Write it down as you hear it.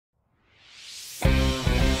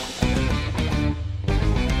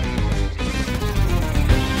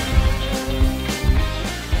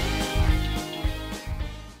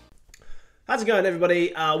How's it going,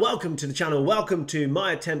 everybody? Welcome to the channel. Welcome to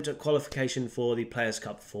my attempt at qualification for the Players'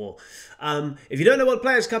 Cup 4. If you don't know what the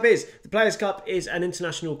Players' Cup is, the Players' Cup is an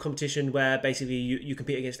international competition where basically you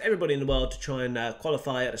compete against everybody in the world to try and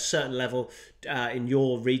qualify at a certain level in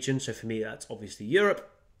your region. So for me, that's obviously Europe.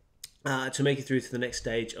 To make it through to the next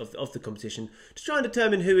stage of the competition to try and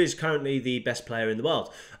determine who is currently the best player in the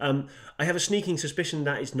world. I have a sneaking suspicion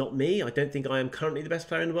that is not me. I don't think I am currently the best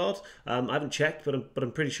player in the world. I haven't checked, but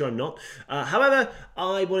I'm pretty sure I'm not. However,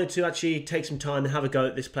 I wanted to actually take some time and have a go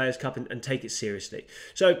at this Players' Cup and take it seriously.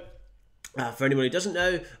 So, for anyone who doesn't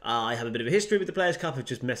know, I have a bit of a history with the Players' Cup of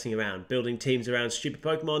just messing around, building teams around stupid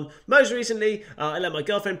Pokemon. Most recently, I let my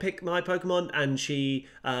girlfriend pick my Pokemon, and she,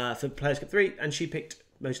 for Players' Cup 3, and she picked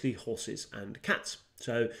mostly horses and cats.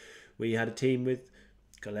 So we had a team with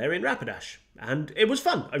Galarian Rapidash, and it was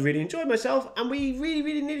fun. I really enjoyed myself, and we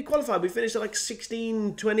really nearly qualified. We finished at like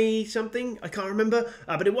 16, 20 something, I can't remember,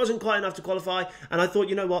 but it wasn't quite enough to qualify. And I thought,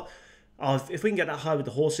 you know what, if we can get that high with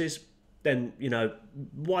the horses, then, you know,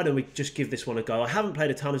 why don't we just give this one a go? I haven't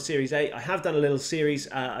played a ton of Series 8. I have done a little series,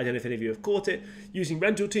 I don't know if any of you have caught it, using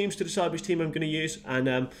rental teams to decide which team I'm going to use.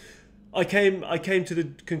 And I came to the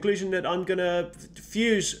conclusion that I'm going to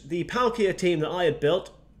fuse the Palkia team that I had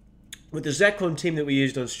built with the Zekrom team that we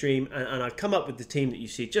used on stream, and I've come up with the team that you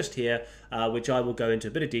see just here, which I will go into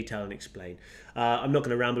a bit of detail and explain. I'm not going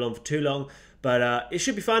to ramble on for too long, but it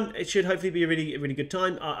should be fun. It should hopefully be a really good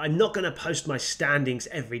time. I'm not going to post my standings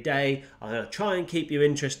every day. I'm going to try and keep you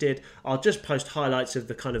interested. I'll just post highlights of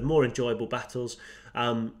the kind of more enjoyable battles,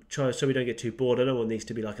 so we don't get too bored. I don't want these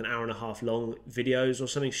to be like an hour-and-a-half long videos or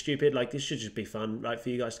something stupid. Like, this should just be fun, right, for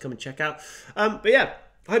you guys to come and check out. But yeah,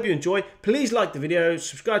 I hope you enjoy. Please like the video,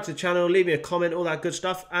 subscribe to the channel, leave me a comment, all that good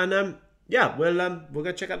stuff. And yeah, we'll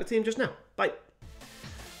go check out the team just now. Bye.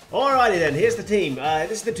 Alrighty then, here's the team.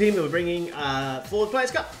 This is the team that we're bringing for the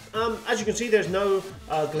Players' Cup. As you can see, there's no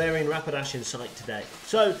Galarian Rapidash in sight today.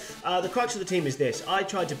 So the crux of the team is this. I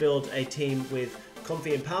tried to build a team with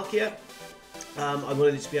Comfey and Palkia. I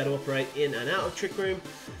wanted it to be able to operate in and out of Trick Room.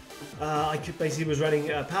 I basically was running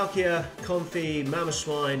Palkia, Comfey,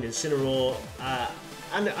 Mamoswine, Incineroar,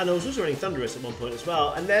 and I was also running Thundurus at one point as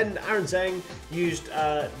well. And then Aaron Zhang used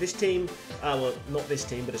this team, well, not this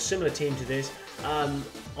team, but a similar team to this, on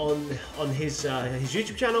his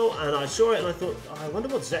YouTube channel. And I saw it and I thought, oh, I wonder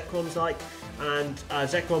what Zekrom's like. And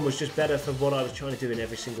Zekrom was just better for what I was trying to do in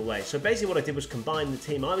every single way. So basically what I did was combine the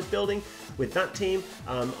team I was building with that team.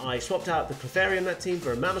 I swapped out the Clefairy in that team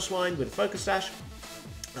for a Mamoswine with a Focus Sash.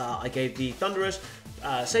 I gave the Thundurus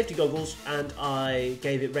safety goggles, and I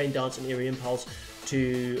gave it Rain Dance and Eerie Impulse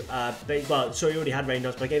to, well, sorry, you already had Rain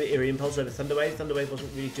Dance, but I gave it Eerie Impulse over Thunder Wave. Thunder Wave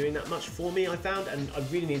wasn't really doing that much for me, I found, and I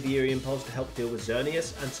really need the Eerie Impulse to help deal with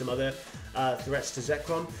Xerneas and some other threats to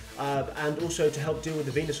Zekrom, and also to help deal with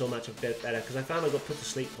the Venusaur matchup a bit better, because I found I got put to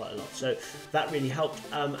sleep quite a lot, so that really helped.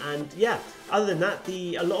 And yeah, other than that,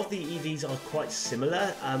 a lot of the EVs are quite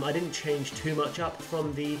similar. I didn't change too much up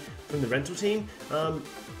from the rental team,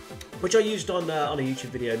 which I used on a YouTube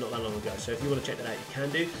video not that long ago, so if you want to check that out, you can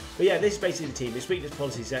do. But yeah, this is basically the team. This weakness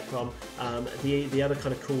policy Zekrom. The other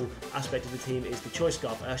kind of cool aspect of the team is the Choice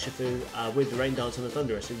Scarf Urshifu with the Rain Dance and the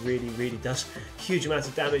Thundurus. It really does huge amounts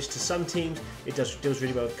of damage to some teams. It deals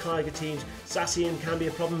really well with Kyogre teams. Zacian can be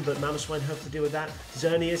a problem, but Mamoswine helps to deal with that.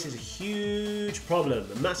 Xerneas is a huge problem,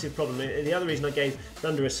 a massive problem. The other reason I gave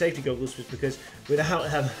Thundurus safety goggles was because without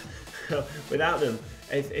them,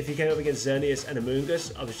 if he came up against Xerneas and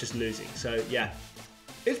Amoonguss, I was just losing. So yeah,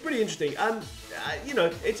 it's pretty interesting. You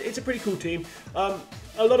know, it's a pretty cool team. A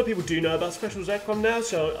lot of people do know about Special Zekrom now,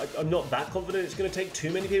 so I'm not that confident it's going to take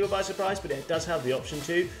too many people by surprise, but it does have the option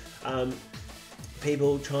to.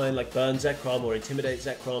 People try and like burn Zekrom or intimidate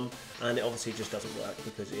Zekrom, and it obviously just doesn't work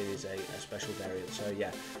because it is a special variant. So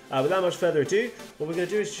yeah, without much further ado, what we're going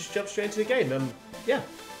to do is just jump straight into the game. Yeah,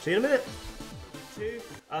 see you in a minute.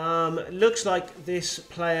 Looks like this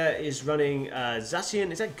player is running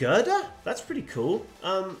Zacian. Is that Gerda? That's pretty cool.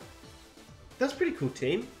 That's a pretty cool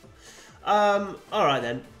team. All right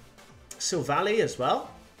then, Silvally as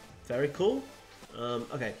well. Very cool.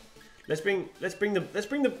 Okay, let's bring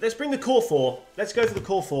the core four. Let's go for the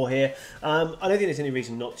core four here. I don't think there's any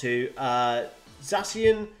reason not to.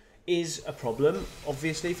 Zacian is a problem,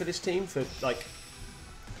 obviously, for this team for, like,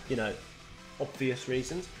 you know, obvious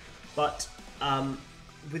reasons, but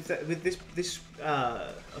with this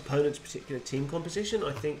opponent's particular team composition,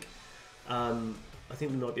 I think we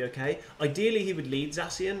might be okay. Ideally, he would lead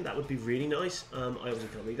Zacian. That would be really nice. I obviously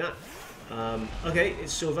can't read that. Okay,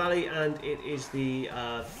 it's Silvally, and it is the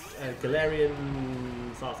Galarian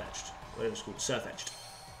Farfetch'd, whatever it's called, Surfetch'd.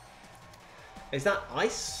 Is that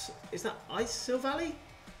Ice? Is that Ice Silvally?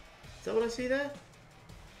 Is that what I see there?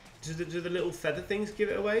 Do the little feather things give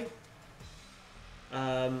it away?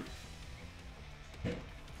 Honestly,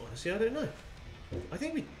 I don't know. I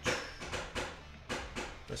think we...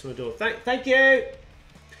 That's my door. Thank you!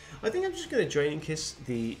 I think I'm just going to Draining Kiss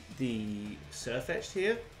the Surfetched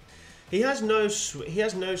here. He has no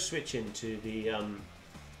switch into the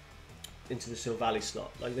Silvally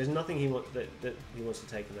slot. Like, there's nothing that he wants to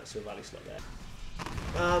take in that Silvally slot there.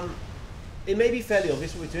 It may be fairly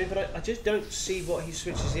obvious what we're doing, but I just don't see what he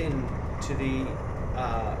switches in to the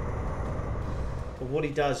or what he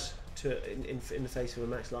does to in the face of a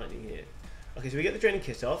Max Lightning here. Okay, so we get the Draining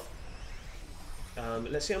Kiss off.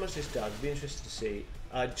 Let's see how much this does. I'd be interested to see.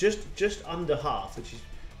 Just under half, which is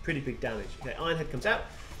pretty big damage. Okay, Iron Head comes out.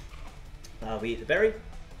 We eat the berry,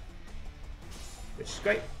 which is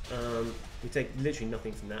great. We take literally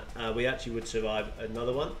nothing from that. We actually would survive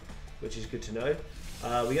another one, which is good to know.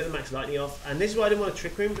 We get the Max Lightning off, and this is why I didn't want to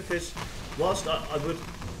Trick Room, because whilst I would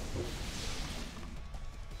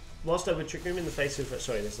Trick Room in the face of...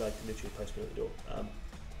 Sorry, there's like literally a postman at the door. I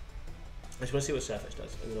just want to see what Surfetched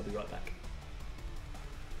does, and then I'll be right back.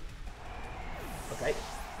 Okay,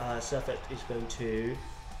 Surfetched is going to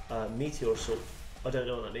Meteor Assault. I don't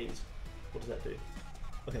know what that means. What does that do?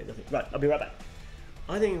 Okay, nothing. Right, I'll be right back.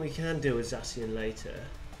 I think we can deal with Zacian later.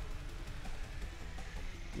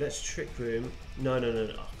 Let's Trick Room. No.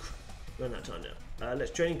 Oh, run out of time now.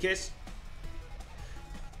 Let's Draining Kiss.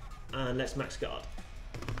 And let's Max Guard.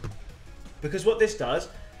 Because what this does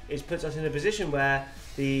is puts us in a position where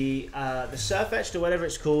the Surfetched, or whatever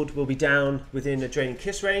it's called, will be down within a Draining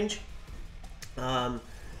Kiss range.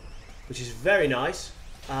 Which is very nice.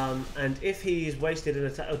 And if he's wasted an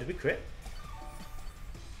attack... Oh, did we crit?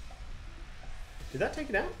 Did that take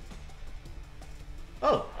it out?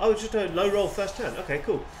 Oh, it's just a low roll first turn. Okay,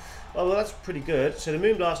 cool. Oh, well, that's pretty good. So the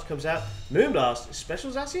Moonblast comes out. Moonblast is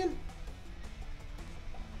special Zacian?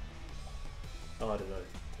 Oh, I don't know.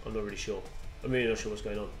 I'm not really sure. I'm really not sure what's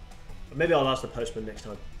going on. Maybe I'll ask the postman next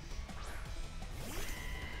time.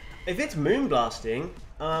 If it's Moonblasting,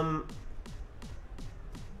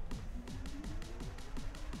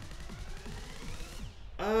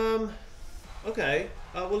 okay.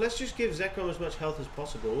 Well, let's just give Zekrom as much health as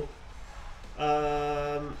possible.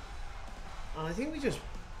 And I think we just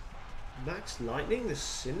Max Lightning the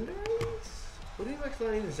Cinderace? What do you Max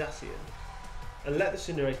Lightning the Zacian? And let the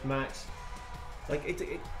Cinderace max. Like,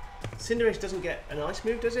 Cinderace doesn't get an ice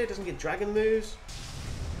move, does it? It doesn't get dragon moves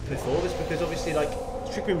before this, because obviously, like,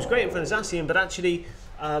 Trick Room's great in front of Zacian, but actually,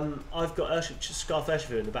 I've got Scarf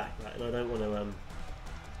Urshifu in the back, right? And I don't want to,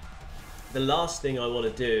 the last thing I want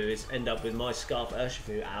to do is end up with my Scarf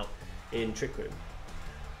Urshifu out in Trick Room.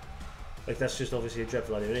 Like, that's just obviously a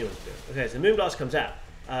dreadful idea anyone to do. Okay, so Moonblast comes out,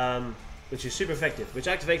 which is super effective, which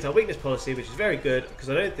activates our weakness policy, which is very good, because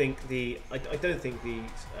I don't think the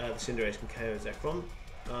Cinderace can KO Zekrom.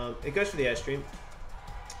 It goes for the Airstream,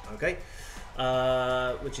 okay,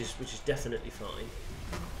 which is definitely fine.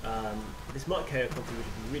 This might KO Comfy, which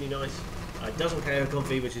would be really nice. It doesn't KO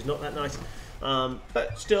Comfy, which is not that nice,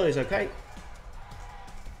 but still is okay.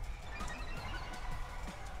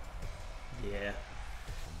 Yeah.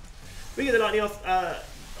 We get the lightning off.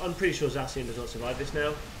 I'm pretty sure Zacian does not survive this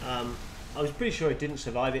now. I was pretty sure it didn't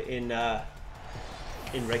survive it in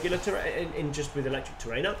regular terrain, in just with electric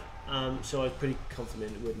terrain up. So I was pretty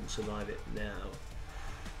confident it wouldn't survive it now.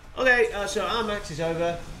 Okay, so our max is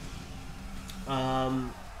over,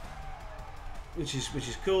 which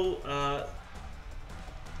is cool. We're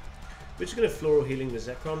just going to Floral Healing the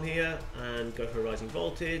Zekrom here and go for a Rising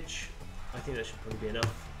Voltage. I think that should probably be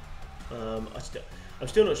enough. I'm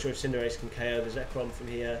still not sure if Cinderace can KO the Zekrom from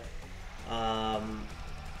here.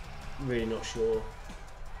 Really not sure.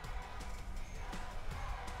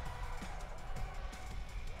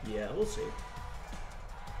 Yeah, we'll see.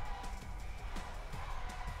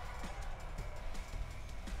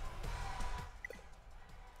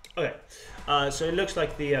 Okay, so it looks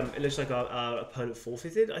like our opponent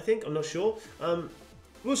forfeited. I think, I'm not sure.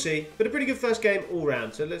 We'll see, but a pretty good first game all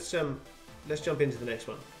round. So let's jump into the next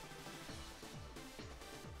one.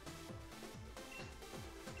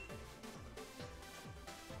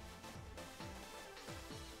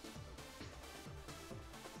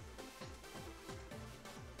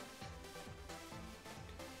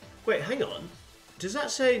 Wait, hang on. Does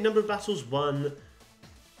that say number of battles won,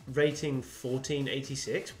 rating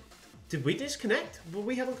 1486? Did we disconnect? Well,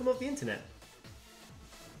 we haven't come off the internet.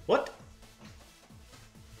 What?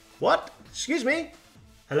 What? Excuse me?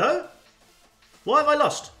 Hello? Why have I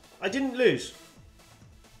lost? I didn't lose.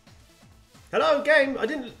 Hello, game? I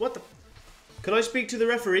didn't... What the... Can I speak to the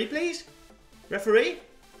referee, please? Referee?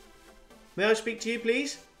 May I speak to you,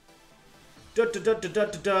 please?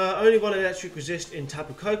 Only one electric resist in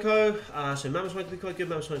Tapu Koko. So Mamoswine can be quite good.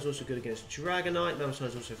 Mamoswine is also good against Dragonite. Mamoswine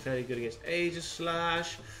is also fairly good against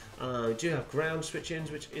Aegislash. We do have ground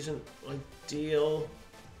switch-ins, which isn't ideal.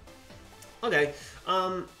 Okay.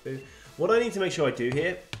 What I need to make sure I do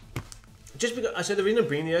here, just because I said the reason I'm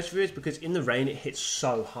bringing the Urshifu is because in the rain it hits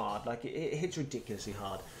so hard. Like it hits ridiculously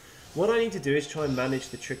hard. What I need to do is try and manage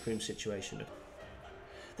the Trick Room situation.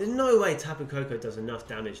 There's no way Tapu Koko does enough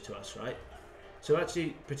damage to us, right? So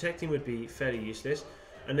actually, protecting would be fairly useless,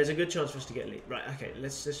 and there's a good chance for us to get lead. Right, okay,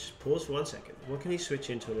 let's just pause for 1 second. What can he switch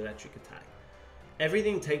into an electric attack?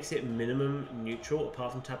 Everything takes it minimum neutral,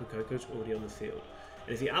 apart from Tapu Koko's already on the field.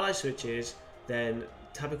 And if the ally switches, then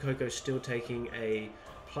Tapu Koko's still taking a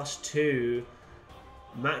 +2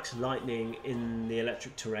 max lightning in the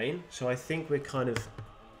electric terrain. So I think we're kind of,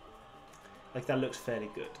 like, that looks fairly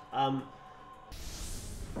good.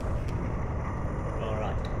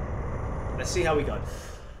 Let's see how we go.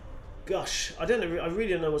 Gosh, I don't know. I really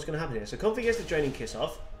don't know what's going to happen here. So Comfy gets the Draining Kiss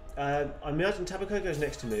off. I imagine Tapu Koko's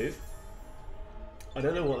next to move. I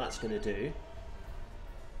don't know what that's going to do.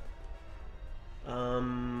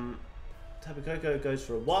 Tapu Koko goes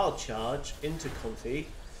for a wild charge into Comfy.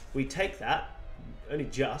 We take that. Only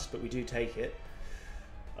just, but we do take it.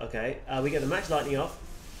 Okay, we get the Max Lightning off.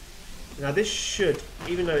 Now this should,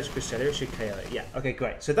 even though it's Cresselia, it should KO it. Yeah, okay,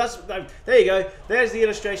 great. So that's, there you go. There's the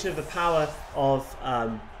illustration of the power of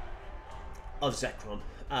Zekrom.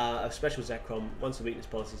 Of special Zekrom. Once the weakness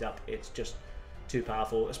policy's up, it's just too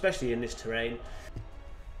powerful, especially in this terrain.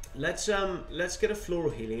 Let's get a Floral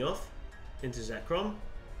Healing off into Zekrom.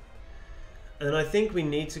 And then I think we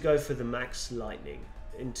need to go for the Max Lightning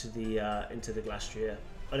into the Glastria.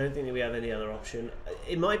 I don't think that we have any other option.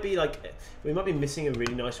 It might be like, we might be missing a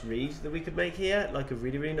really nice read that we could make here, like a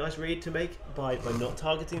really, really nice read to make by not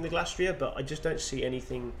targeting the Glastria, but I just don't see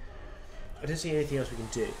anything, I don't see anything else we can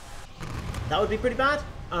do. That would be pretty bad.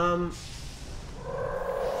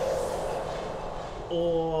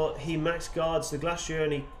 Or he max guards the Glastria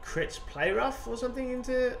and he crits Play Rough or something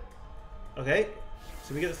into, okay,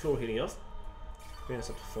 so we get the Floor Healing off, bring us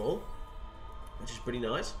up to full, which is pretty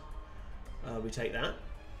nice. We take that.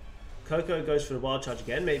 Koko goes for the Wild Charge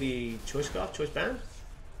again, maybe Choice Scarf, Choice Band.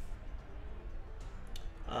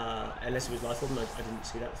 Unless it was Life Orb, and I didn't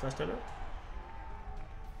see that the first time out.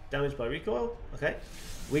 Damage by recoil, okay.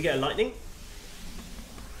 We get a Lightning,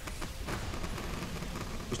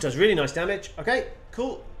 which does really nice damage. Okay,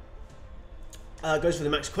 cool. Goes for the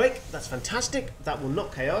Max Quick, that's fantastic. That will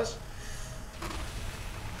not KO us.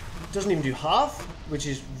 Doesn't even do half, which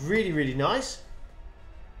is really, really nice.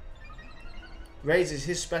 Raises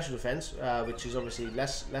his special defense, which is obviously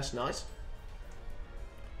less nice.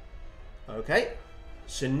 Okay,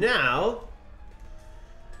 so now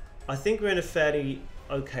I think we're in a fairly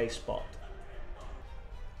okay spot.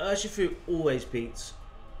 Urshifu always beats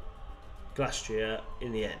Glastria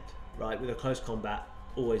in the end, right? With a close combat,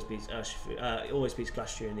 always beats Urshifu, always beats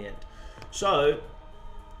Glastria in the end. So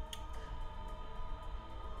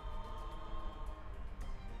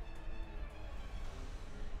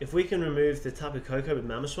if we can remove the Tapu Koko with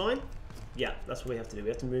Mamoswine, yeah, that's what we have to do. We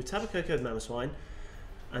have to remove Tapu Koko with Mamoswine,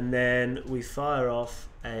 and then we fire off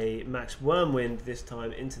a Max Wormwind this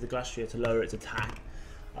time into the Glastria to lower its attack.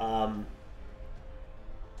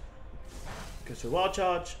 Goes to a Wild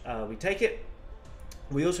Charge, we take it.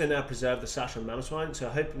 We also now preserve the Sash on Mamoswine, so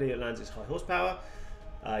hopefully it lands its high horsepower.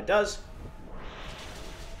 It does.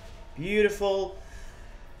 Beautiful.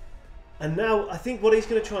 And now I think what he's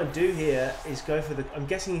going to try and do here is go for the, I'm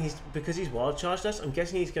guessing because he's Wild Charged us, I'm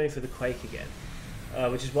guessing he's going for the Quake again.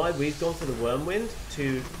 Which is why we've gone for the Wormwind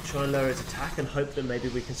to try and lower his attack and hope that maybe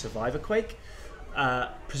we can survive a Quake.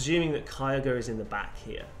 Presuming that Kyogre is in the back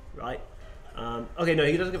here, right? Okay, no,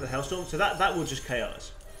 he doesn't get the Hailstorm, so that will just KO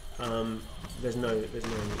us. There's no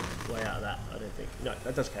way out of that, I don't think. No,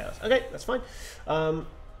 that does KO us. Okay, that's fine. Oh,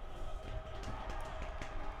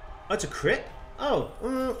 it's a crit? Oh,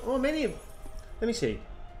 or maybe, let me see.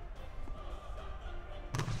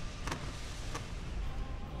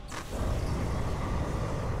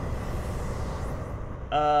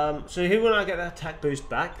 So who will I get that attack boost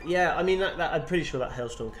back? Yeah, I mean, that I'm pretty sure that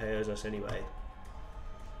Hailstorm KOs us anyway.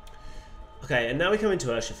 Okay, and now we come into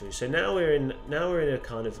Urshifu. So now we're in a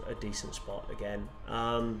kind of a decent spot again.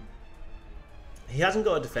 He hasn't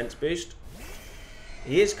got a defense boost.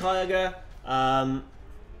 He is Kyogre.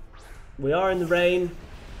 We are in the rain.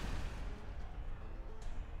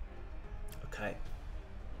 Okay.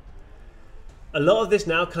 A lot of this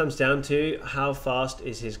now comes down to how fast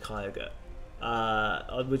is his Kyogre,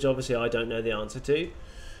 which obviously I don't know the answer to.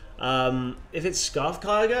 If it's Scarf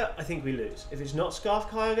Kyogre, I think we lose. If it's not Scarf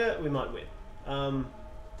Kyogre, we might win. I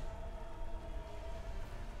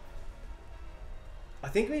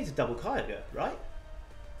think we need to double Kyogre, right?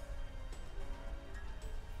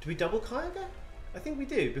 Do we double Kyogre? I think we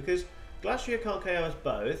do, because Glastrier can't KO us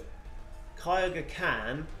both. Kyogre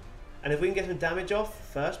can, and if we can get some damage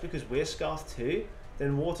off first because we're Scarf too,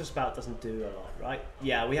 then Water Spout doesn't do a lot, right?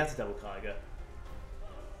 Yeah, we have to double Kyogre.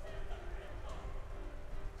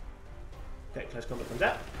 Okay, close combat comes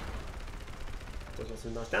out. Does lots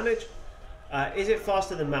of nice damage. Is it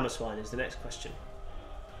faster than Mamoswine is the next question.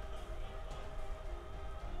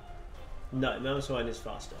 No, Mamoswine is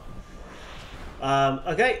faster.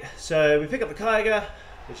 Okay, so we pick up the Kyogre,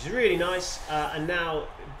 which is really nice, and now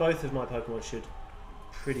both of my Pokemon should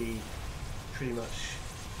pretty much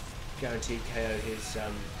guarantee KO his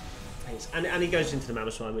and he goes into the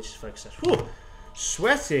Mamoswine, which is focus test. Whew,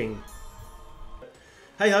 sweating.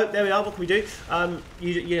 Hey ho, there we are. What can we do?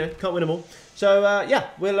 You know, can't win them all. So yeah,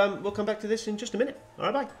 we'll come back to this in just a minute. All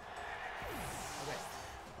right, bye. Okay.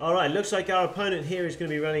 All right, looks like our opponent here is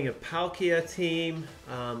going to be running a Palkia team,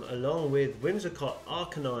 along with Whimsicott,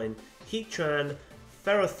 Arcanine, Heatran,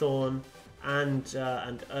 Ferrothorn, and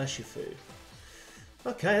Urshifu.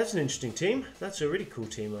 Okay, that's an interesting team. That's a really cool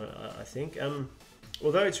team, I think.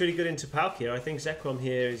 Although it's really good into Palkia, I think Zekrom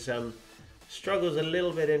here is struggles a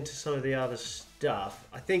little bit into some of the other stuff.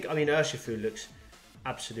 I mean, Urshifu looks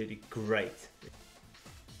absolutely great.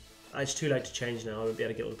 It's too late to change now. I won't be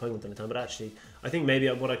able to get all the Pokemon done in time. But actually, I think maybe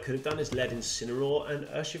what I could have done is led Incineroar and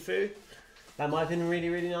Urshifu. That might have been really,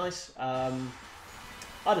 really nice. I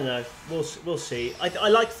don't know. We'll see. I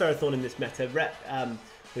like Ferrothorn in this meta. Rep,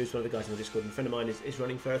 who's one of the guys in the Discord, and a friend of mine is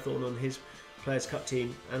running Ferrothorn on his Players Cup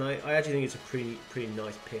team, and I actually think it's a pretty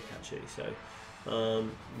nice pick actually. So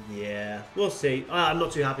yeah, we'll see. I'm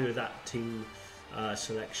not too happy with that team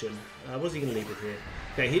selection. What's he going to lead with here?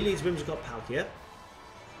 Okay, he leads Whimsicott Palkia.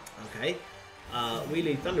 Okay, we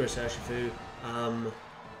lead Thundurus Urshifu.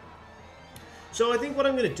 So I think what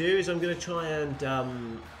I'm going to do is I'm going to try and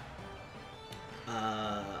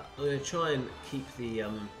keep the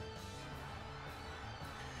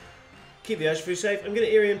Urshifu safe. I'm going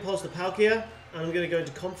to Eerie Impulse the Palkia, and I'm going to go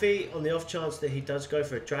into Comfy on the off chance that he does go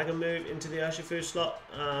for a Dragon move into the Urshifu slot.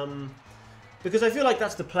 Because I feel like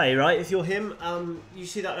that's the play, right? If you're him, you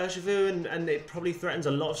see that Urshifu and it probably threatens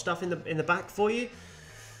a lot of stuff in the back for you.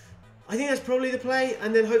 I think that's probably the play,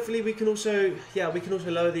 and then hopefully we can also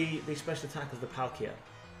lower the special attack of the Palkia.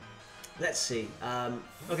 Let's see.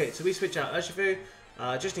 Okay, so we switch out Urshifu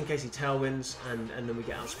just in case he tailwinds and then we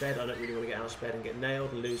get outsped. I don't really want to get outsped and get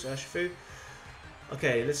nailed and lose Urshifu.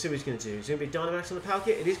 Okay, let's see what he's going to do. Is it going to be Dynamax on the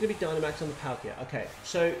Palkia? It is going to be Dynamax on the Palkia. Okay,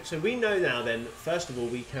 so we know now then. First of all,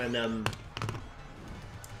 we can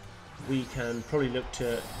probably look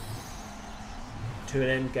to an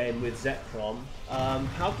end game with Zekrom.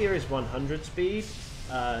 Palkia is 100 speed.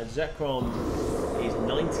 Zekrom is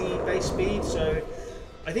 90 base speed. So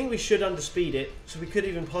I think we should underspeed it. So we could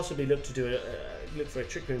even possibly look to do look for a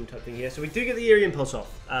Trick Room type thing here. So we do get the Eerie Impulse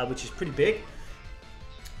off, which is pretty big.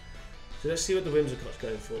 So let's see what the Whimsicott's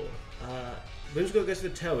going for. Whimsicott goes for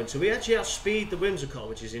the Tailwind. So we actually outspeed the Whimsicott,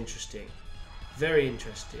 which is interesting. Very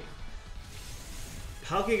interesting.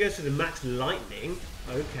 Palkia goes for the Max Lightning.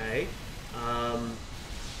 Okay.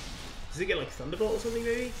 Does it get like Thunderbolt or something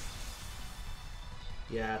maybe?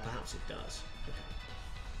 Yeah, perhaps it does.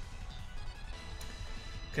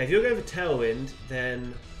 Okay, if you're going for Tailwind,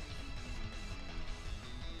 then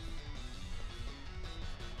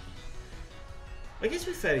I guess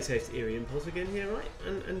we're fairly safe to Eerie Impulse again here, right?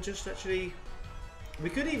 And just actually, we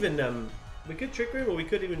could even we could Trick Room, or we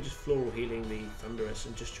could even just Floral Healing the Thundurus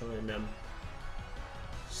and just try and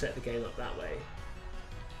set the game up that way.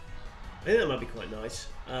 I think that might be quite nice.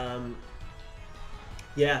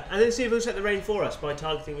 Yeah, and then see if we'll set the rain for us by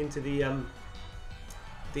targeting into the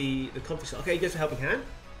Comfy slot. Okay, he goes for Helping Hand.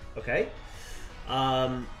 Okay,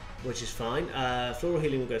 which is fine. Floral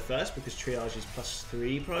Healing will go first because Triage is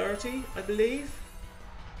 +3 priority, I believe.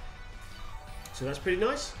 So that's pretty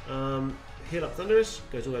nice. Heal up Thundurus,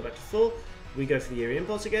 goes all the way back to full. We go for the Eerie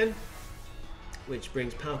Impulse again, which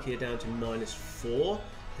brings Palkia down to -4.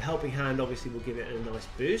 The Helping Hand obviously will give it a nice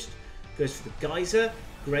boost. Goes for the Geyser,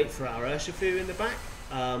 great for our Urshifu in the back.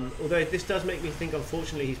 Although this does make me think,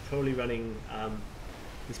 unfortunately, he's probably running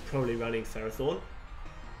Ferrothorn.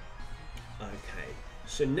 Okay,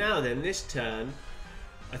 so now then, this turn,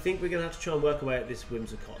 I think we're going to have to try and work away at this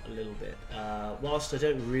Whimsicott a little bit. Whilst I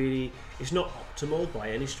don't really, it's not optimal by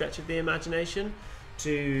any stretch of the imagination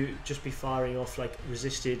to just be firing off like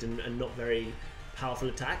resisted and not very powerful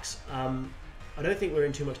attacks. I don't think we're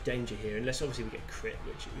in too much danger here, unless obviously we get crit,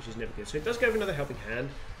 which is never good. So it does go for another Helping Hand,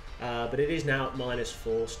 but it is now at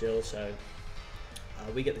 -4 still, so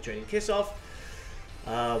we get the Draining Kiss off,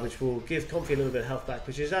 which will give Comfy a little bit of health back,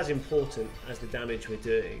 which is as important as the damage we're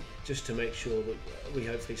doing, just to make sure that we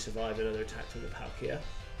hopefully survive another attack from the Palkia.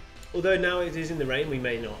 Although now it is in the rain, we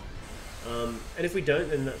may not. And if we don't,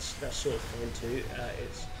 then that's sort of fine too.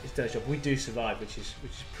 It's done its job. We do survive, which is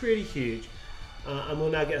pretty huge. And we'll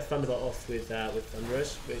now get a Thunderbolt off with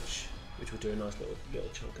Thunderous, which will do a nice little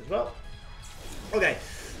chunk as well. Okay,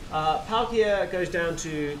 Palkia goes down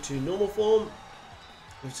to normal form.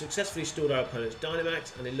 We've successfully stalled our opponent's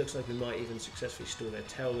Dynamax, and it looks like we might even successfully stall their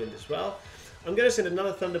Tailwind as well. I'm going to send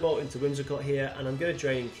another Thunderbolt into Whimsicott here, and I'm going to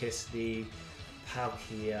Draining Kiss the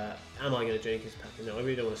Palkia. Am I going to Draining Kiss Palkia? No, I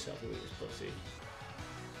really don't want to set up a weakness policy.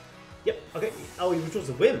 Yep, okay. Oh, he withdraws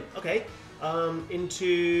the Whim. Okay.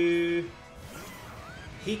 Into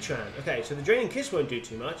Heatran. Okay, so the Draining Kiss won't do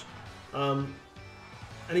too much. And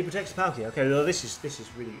he protects the Palkia. Okay, well, this is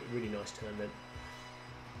really nice turn then.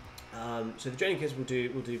 So the Draining Kiss will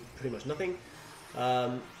do pretty much nothing.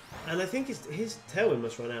 And I think his Tailwind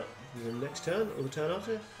must run out the next turn or the turn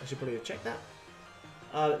after. I should probably have checked that.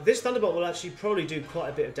 This Thunderbolt will actually probably do quite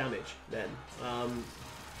a bit of damage then.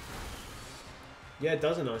 Yeah, it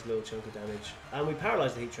does a nice little chunk of damage. And we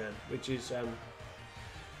paralyse the Heatran, which is...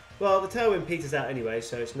 well, the Tailwind peters out anyway,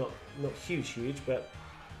 so it's not huge, but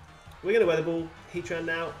we're going to Weather Ball Heatran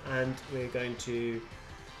now, and we're going to...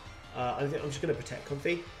 I'm just going to protect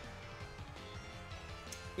Comfy.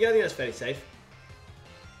 Yeah, I think that's fairly safe.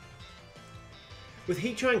 With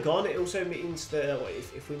Heatran gone, it also means that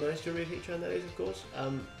if we manage to remove Heatran, that is, of course.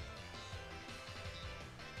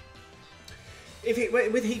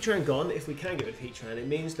 With Heatran gone, if we can get rid of Heatran, it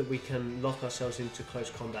means that we can lock ourselves into close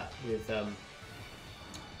combat with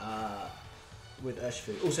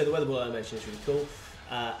Urshifu. Also, the Weather Ball I mentioned is really cool,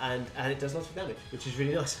 and it does lots of damage, which is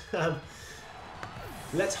really nice.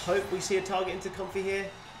 Let's hope we see a target into Comfy here.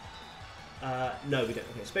 No, we don't.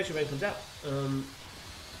 Okay, Spatial Rain comes out.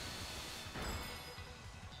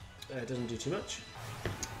 It doesn't do too much.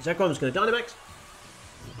 Zekrom's going to Dynamax.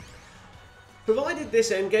 Provided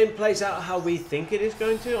this endgame plays out how we think it is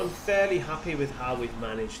going to, I'm fairly happy with how we've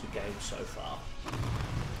managed the game so far.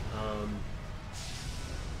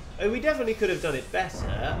 And we definitely could have done it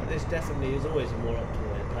better. There's definitely is always a more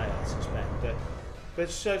optimal way to play, I suspect. But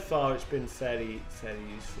so far it's been fairly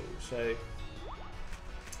useful. So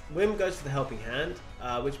Whim goes for the Helping Hand,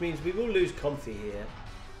 which means we will lose Comfy here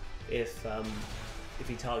if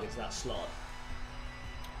he targets that slot.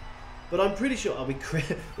 But I'm pretty sure we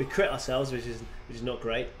crit ourselves, which is not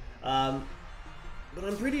great. But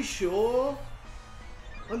I'm pretty sure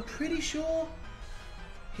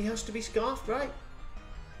he has to be Scarfed, right?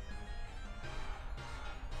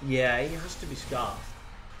 Yeah, he has to be Scarfed.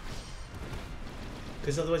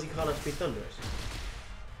 Because otherwise he can't actually be Thunderous.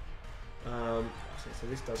 So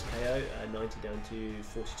this does KO, 90 down to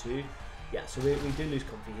 42. Yeah, so we do lose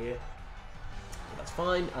Comfy here. But that's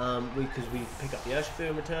fine, because we pick up the Urshifu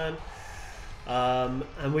in return.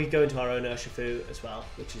 And we go into our own Urshifu as well,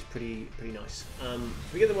 which is pretty nice.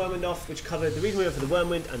 We get the Wormwind off, which covered... The reason we went for the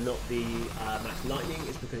Wormwind and not the Max Lightning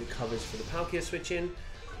is because it covers for the Palkia switch in.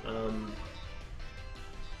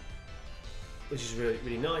 Which is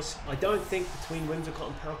really nice. I don't think between Whimsicott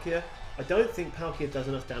and Palkia, I don't think Palkia does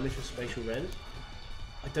enough damage for Spatial Rend.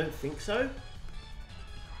 I don't think so.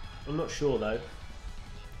 I'm not sure though.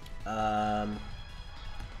 Let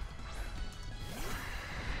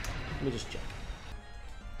me just check.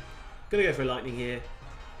 Gonna go for a Lightning here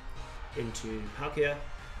into Palkia.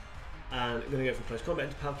 And I'm gonna go for close combat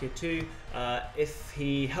into Palkia too. If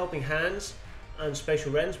he Helping Hands and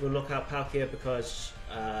Spatial Rends, we'll knock out Palkia because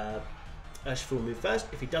Urshifu will move first.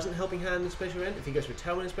 If he doesn't Helping Hand and Spatial Rend, if he goes for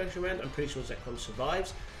Tailwind and Spatial Rend, I'm pretty sure Zekrom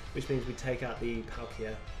survives, which means we take out the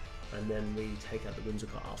Palkia and then we take out the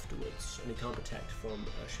Whimsicott afterwards. And he can't protect from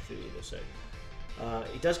Urshifu either, so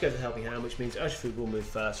he does go for the Helping Hand, which means Urshifu will move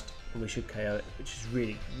first and we should KO it, which is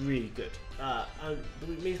really good. And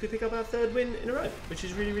it means we pick up our third win in a row, which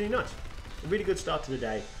is really nice. A really good start to the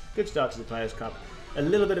day, good start to the Players' Cup. A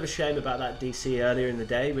little bit of a shame about that DC earlier in the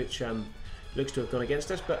day, which looks to have gone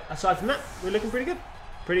against us, but aside from that, we're looking pretty good.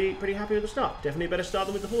 Pretty happy with the start. Definitely a better start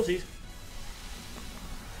than with the horsies.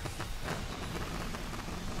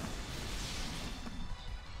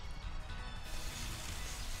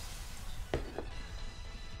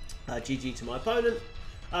 GG to my opponent.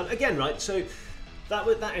 Again, right, so that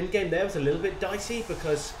end game there was a little bit dicey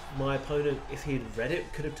because my opponent, if he'd read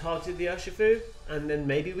it, could have targeted the Urshifu, and then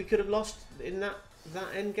maybe we could have lost in that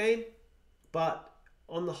end game. But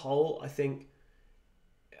on the whole, I think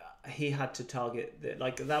he had to target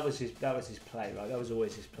that was his play, right? That was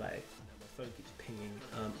always his play. My phone keeps pinging.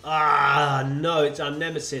 No, it's our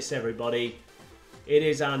nemesis, everybody. It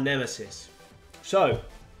is our nemesis. So,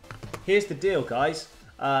 here's the deal, guys.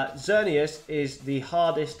 Xerneas is the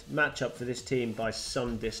hardest matchup for this team by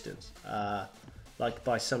some distance. Like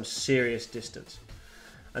by some serious distance.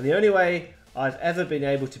 And the only way I've ever been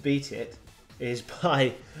able to beat it is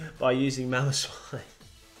by using Mamoswine.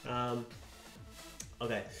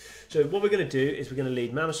 Okay, so what we're going to do is we're going to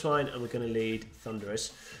lead Mamoswine and we're going to lead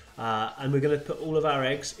Thunderous. And we're going to put all of our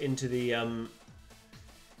eggs into the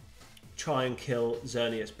try and kill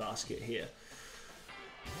Xerneas basket here.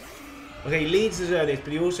 Okay, he leads the Xerneas,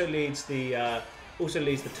 but he also leads the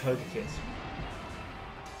Togekiss.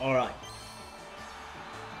 All right.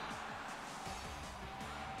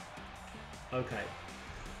 Okay.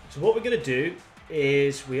 So what we're going to do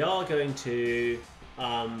is we are going to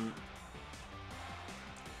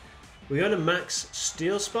max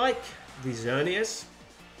Steel Spike the Xerneas,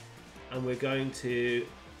 and we're going to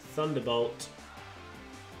Thunderbolt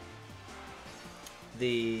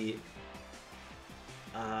the.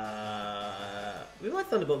 We might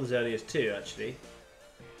Thunderbolt the Xerneas too, actually.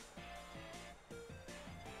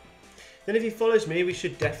 Then if he follows me, we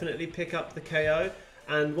should definitely pick up the KO.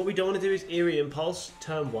 And what we don't want to do is Eerie Impulse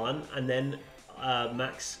turn 1 and then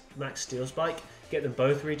max Steel Spike, get them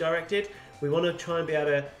both redirected. We want to try and be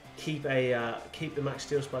able to keep the max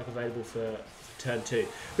Steel Spike available for turn 2.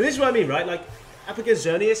 But this is what I mean, right? Like up against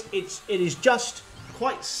Xerneas, it is just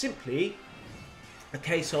quite simply a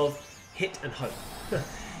case of hit and hope.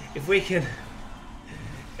 If we can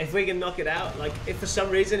knock it out, like if for some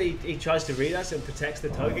reason he tries to read us and protects the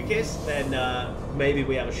Togekiss, then maybe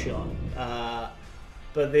we have a shot.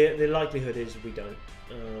 But the likelihood is we don't.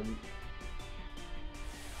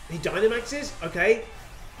 He Dynamaxes? Okay.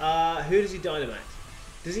 Who does he Dynamax?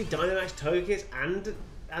 Does he Dynamax Togekiss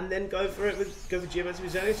and then go for Geomancy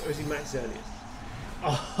with Xerneas, or is he Max Xerneas?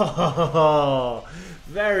 Oh,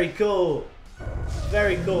 very cool.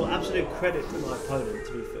 Very cool. Absolute credit to my opponent,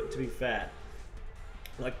 to be fair.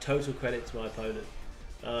 Like total credit to my opponent.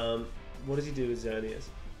 What does he do with Xerneas?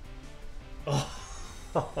 Oh.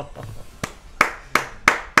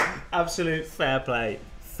 Absolute fair play.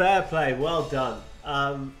 Fair play. Well done.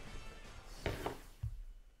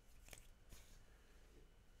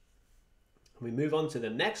 We move on to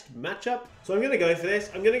the next matchup. So I'm going to go for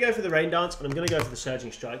this. I'm going to go for the Rain Dance, and I'm going to go for the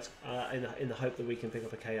Surging Strikes in the hope that we can pick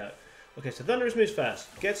up a KO. Okay, so Thunderous moves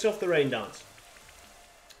first. Gets off the Rain Dance.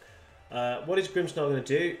 What is Grimmsnarl going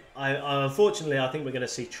to do? Unfortunately, I think we're going to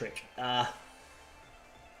see Trick. Okay,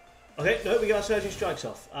 no, we got our Surging Strikes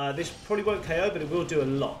off. This probably won't KO, but it will do a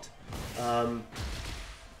lot. Wow,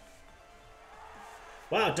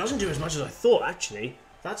 it doesn't do as much as I thought, actually.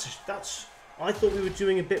 That's. I thought we were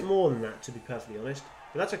doing a bit more than that, to be perfectly honest.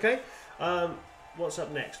 But that's okay. What's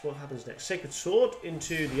up next? What happens next? Sacred Sword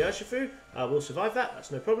into the Urshifu. We'll survive that.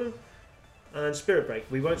 That's no problem. And Spirit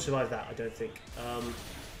Break. We won't survive that, I don't think.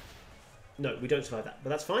 No, we don't survive that. But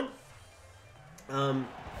that's fine. That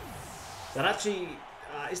actually...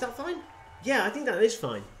 is that fine? Yeah, I think that is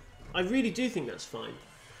fine. I really do think that's fine.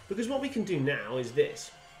 Because what we can do now is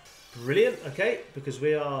this. Brilliant, okay, because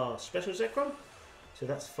we are Special Zekrom. So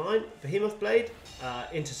that's fine. Behemoth Blade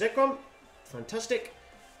into Zekrom. Fantastic.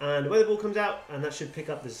 And Weather Ball comes out, and that should pick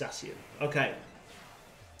up the Zacian. Okay.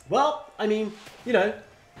 Well, I mean, you know,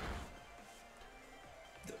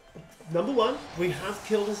 number one, we have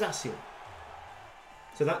killed a Zacian.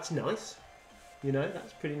 So that's nice. You know,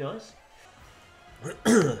 that's pretty nice.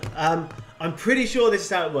 I'm pretty sure this is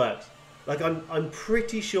how it works. Like, I'm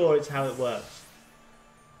pretty sure it's how it works.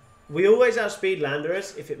 We always outspeed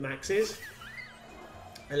Landorus if it maxes.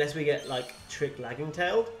 Unless we get, like, Trick Lagging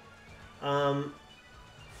Tailed.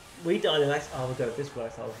 We Dynamax. Oh my god, if this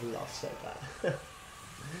works, I would laugh so bad.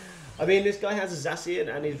 I mean, this guy has a Zacian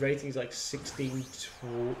and his rating is like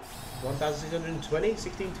 1620,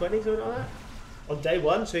 1620, something like that. On day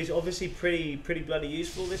one, so he's obviously pretty bloody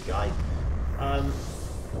useful, this guy.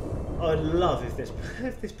 I'd love if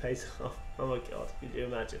this pays off. Oh my god, could you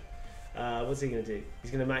imagine? What's he going to do?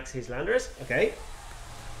 He's going to max his Landorus. Okay.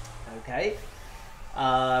 Okay.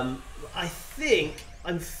 I think,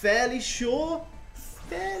 I'm fairly sure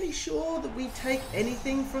that we take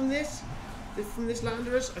anything from this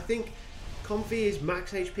Landorus. I think Comfy is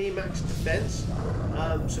max HP, max defense,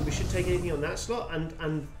 so we should take anything on that slot,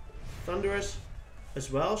 and Thunderous as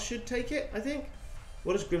well should take it, I think.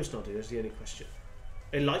 What does Grimmsnarl do? That's the only question.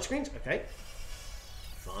 In Light Screens? Okay.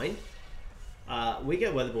 Fine. We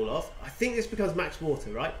get Weather Ball off. I think this becomes max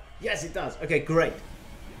water, right? Yes, it does. Okay, great.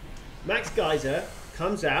 Max Geyser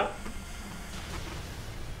comes out.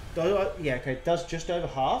 Yeah, okay, does just over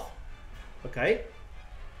half. Okay.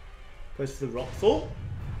 Goes for the Rockfall.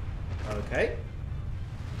 Okay.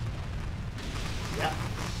 Yeah.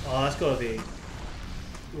 Oh, that's got to be...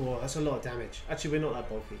 Oh, that's a lot of damage. Actually, we're not that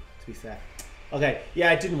bulky, to be fair. Okay,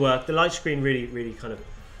 yeah, it didn't work. The light screen really kind of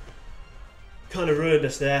ruined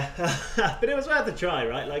us there. But it was worth a try,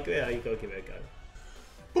 right? Like, yeah, you got to give it a go.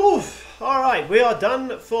 Oof. All right, we are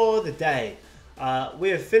done for the day. We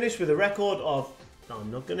have finished with a record of... I'm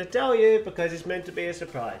not going to tell you because it's meant to be a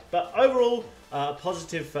surprise. But overall, a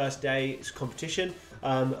positive first day's competition.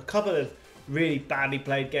 A couple of really badly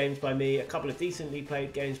played games by me, a couple of decently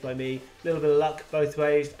played games by me, a little bit of luck both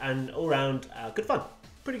ways, and all round good fun.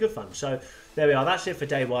 Pretty good fun. So there we are. That's it for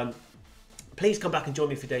day one. Please come back and join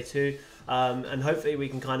me for day two. And hopefully we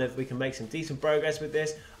can make some decent progress with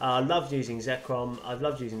this. I loved using Zekrom. I've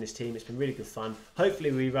loved using this team. It's been really good fun.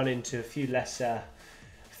 Hopefully we run into a few less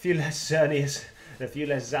Xerneas and a few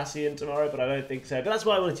less Zacian tomorrow, but I don't think so. But that's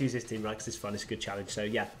why I wanted to use this team, right? Because it's fun. It's a good challenge. So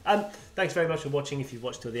yeah. Thanks very much for watching. If you've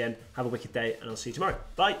watched till the end, have a wicked day, and I'll see you tomorrow.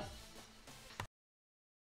 Bye.